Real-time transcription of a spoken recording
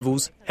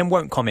and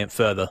won't comment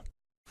further.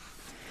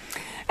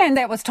 And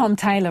that was Tom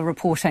Taylor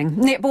reporting.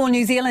 Netball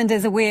New Zealand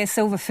is aware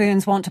Silver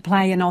Ferns want to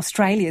play in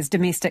Australia's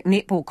domestic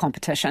netball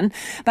competition,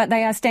 but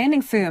they are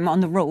standing firm on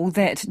the rule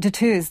that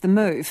deters the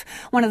move.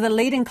 One of the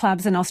leading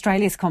clubs in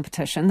Australia's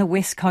competition, the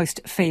West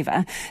Coast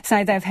Fever,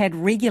 say they've had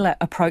regular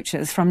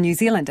approaches from New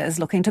Zealanders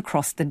looking to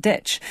cross the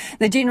ditch.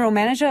 The General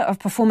Manager of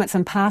Performance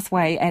and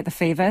Pathway at the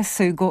Fever,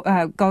 Sue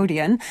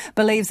Godian,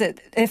 believes that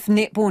if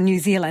Netball New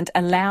Zealand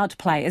allowed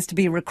players to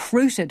be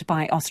recruited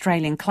by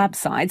Australian club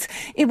sides,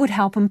 it would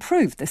help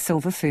improve the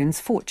Silver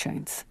Ferns'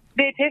 fortunes.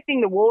 They're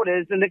testing the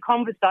waters, and the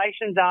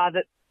conversations are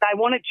that they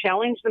want to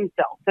challenge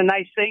themselves, and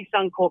they see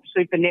Suncorp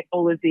Super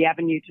Netball as the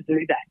avenue to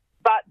do that.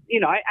 But,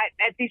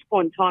 at this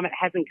point in time, it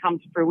hasn't come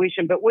to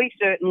fruition. But we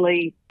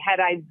certainly had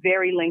a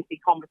very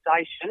lengthy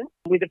conversation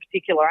with a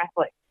particular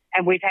athlete,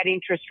 and we've had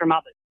interest from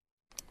others.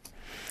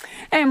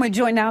 And we're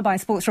joined now by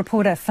sports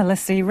reporter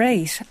Felicity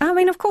Reid. I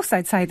mean, of course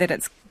they'd say that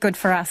it's good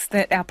for us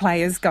that our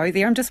players go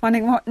there. I'm just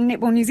wondering what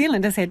Netball New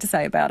Zealand has had to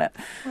say about it.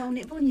 Well,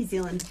 Netball New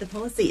Zealand, the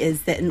policy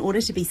is that in order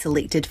to be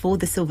selected for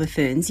the Silver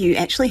Ferns, you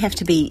actually have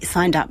to be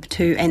signed up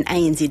to an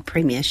ANZ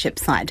Premiership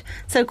side.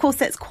 So, of course,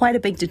 that's quite a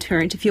big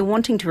deterrent. If you're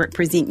wanting to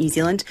represent New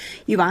Zealand,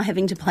 you are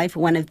having to play for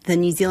one of the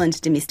New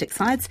Zealand domestic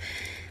sides.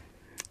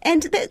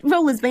 And that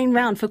rule has been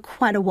around for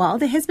quite a while.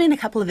 There has been a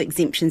couple of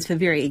exemptions for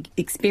very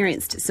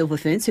experienced Silver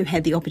Ferns who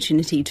had the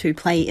opportunity to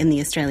play in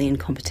the Australian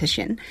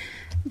competition.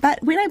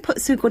 But when I put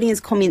Sue Godian's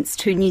comments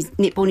to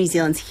Netball New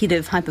Zealand's head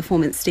of high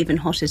performance, Stephen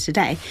Hotter,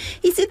 today,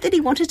 he said that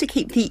he wanted to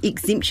keep the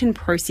exemption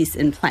process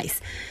in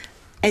place.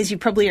 As you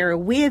probably are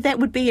aware, that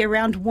would be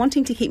around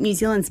wanting to keep New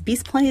Zealand's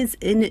best players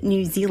in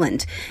New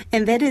Zealand.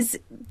 And that is,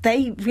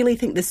 they really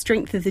think the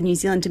strength of the New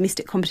Zealand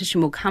domestic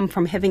competition will come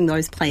from having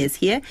those players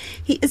here.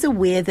 He is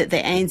aware that the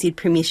ANZ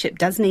Premiership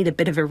does need a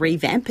bit of a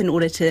revamp in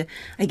order to,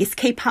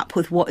 keep up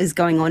with what is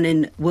going on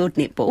in world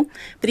netball.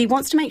 But he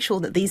wants to make sure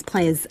that these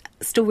players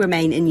still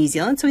remain in New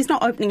Zealand, so he's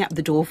not opening up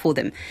the door for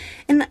them.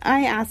 And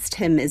I asked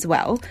him as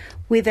well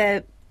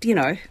whether,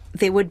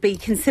 there would be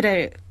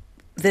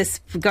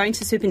this going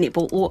to Super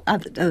Netball or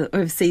other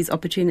overseas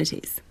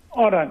opportunities?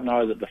 I don't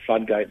know that the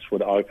floodgates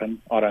would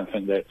open. I don't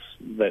think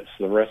that's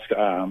the risk.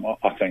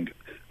 I think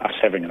us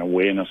having an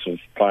awareness of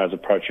players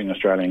approaching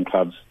Australian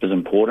clubs is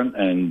important,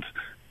 and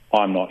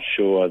I'm not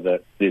sure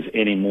that there's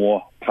any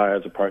more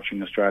players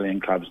approaching Australian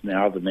clubs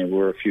now than there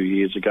were a few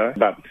years ago.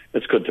 But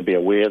it's good to be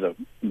aware that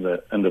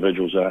the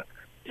individuals are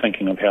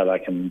thinking of how they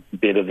can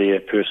better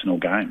their personal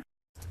game.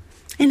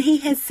 And he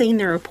has seen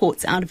the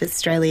reports out of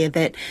Australia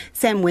that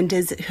Sam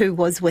Winders, who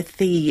was with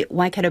the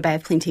Waikato Bay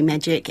of Plenty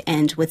Magic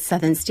and with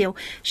Southern Steel,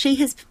 she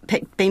has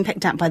been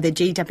picked up by the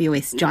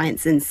GWS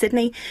Giants in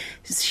Sydney.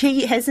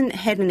 She hasn't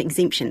had an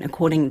exemption,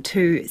 according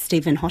to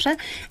Stephen Hotter.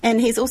 And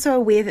he's also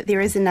aware that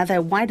there is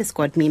another wider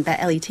squad member,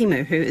 Ali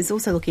Timu, who is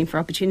also looking for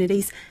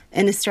opportunities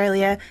in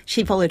Australia.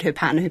 She followed her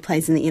partner who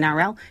plays in the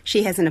NRL.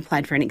 She hasn't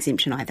applied for an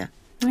exemption either.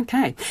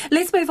 OK.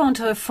 Let's move on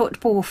to a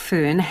football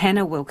fern.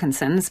 Hannah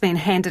Wilkinson has been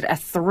handed a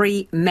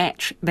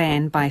 3-match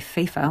ban by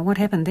FIFA. What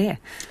happened there?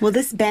 Well,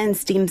 this ban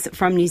stems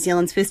from New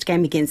Zealand's first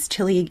game against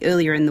Chile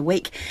earlier in the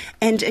week,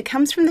 and it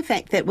comes from the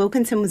fact that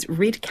Wilkinson was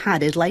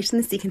red-carded late in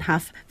the second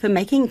half for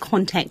making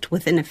contact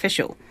with an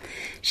official.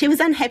 She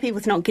was unhappy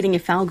with not getting a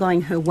foul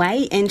going her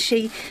way, and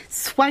she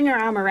swung her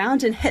arm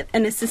around and hit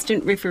an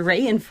assistant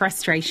referee in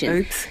frustration.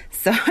 Oops.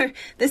 So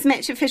this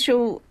match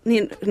official,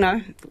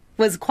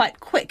 was quite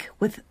quick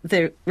with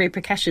the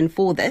repercussion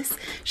for this.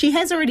 She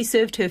has already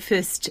served her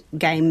first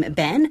game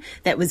ban.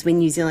 That was when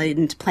New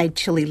Zealand played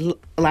Chile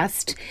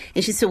last,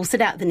 and she will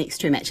sit out the next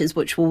 2 matches,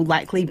 which will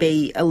likely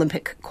be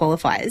Olympic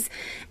qualifiers.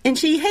 And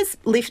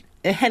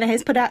Hannah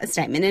has put out a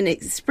statement and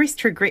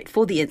expressed regret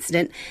for the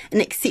incident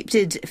and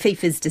accepted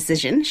FIFA's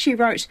decision. She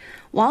wrote,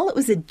 "While it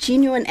was a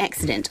genuine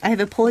accident, I have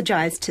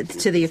apologised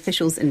to the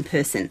officials in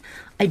person.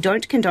 I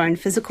don't condone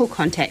physical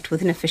contact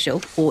with an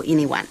official or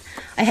anyone.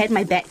 I had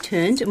my back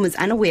turned and was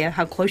unaware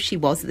how close she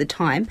was at the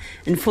time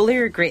and fully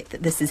regret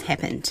that this has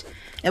happened."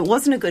 It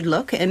wasn't a good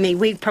look. I mean,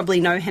 we probably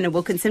know Hannah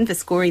Wilkinson for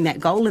scoring that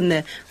goal in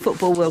the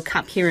Football World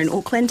Cup here in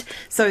Auckland.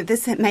 So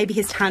this maybe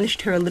has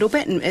tarnished her a little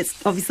bit, and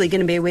it's obviously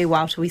going to be a wee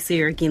while till we see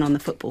her again on the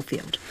football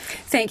field.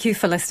 Thank you,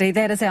 Felicity.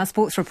 That is our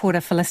sports reporter,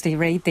 Felicity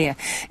Reid there.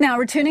 Now,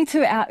 returning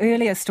to our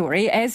earlier story, as